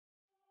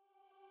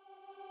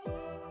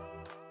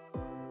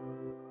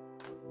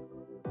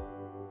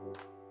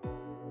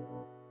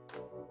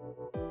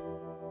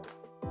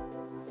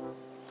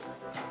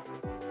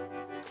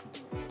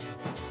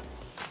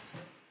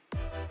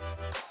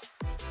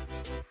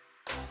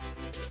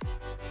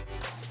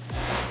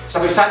So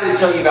I'm excited to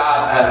tell you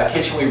about a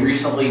kitchen we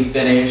recently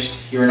finished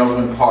here in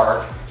Overland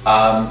Park.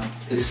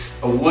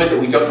 It's a wood that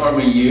we don't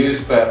normally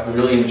use, but we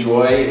really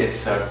enjoy.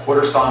 It's a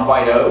quarter sawn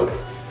white oak.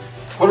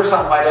 Quarter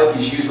sawn white oak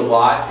is used a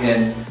lot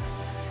in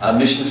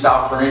mission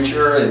style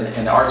furniture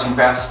and arts and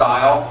crafts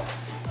style.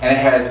 And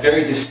it has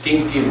very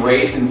distinctive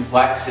raise and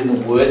flex in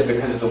the wood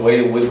because of the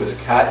way the wood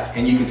was cut.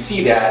 And you can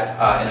see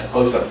that in a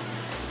close-up.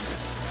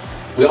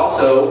 We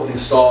also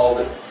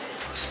installed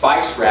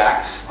spice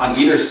racks on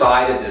either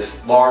side of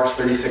this large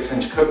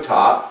 36-inch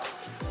cooktop.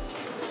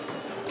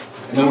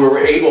 And then we were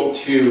able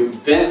to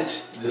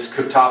vent this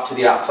cooktop to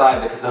the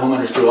outside because the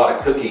homeowners do a lot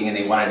of cooking and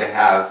they wanted to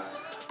have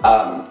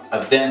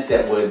a vent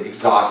that would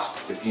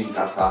exhaust the fumes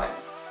outside.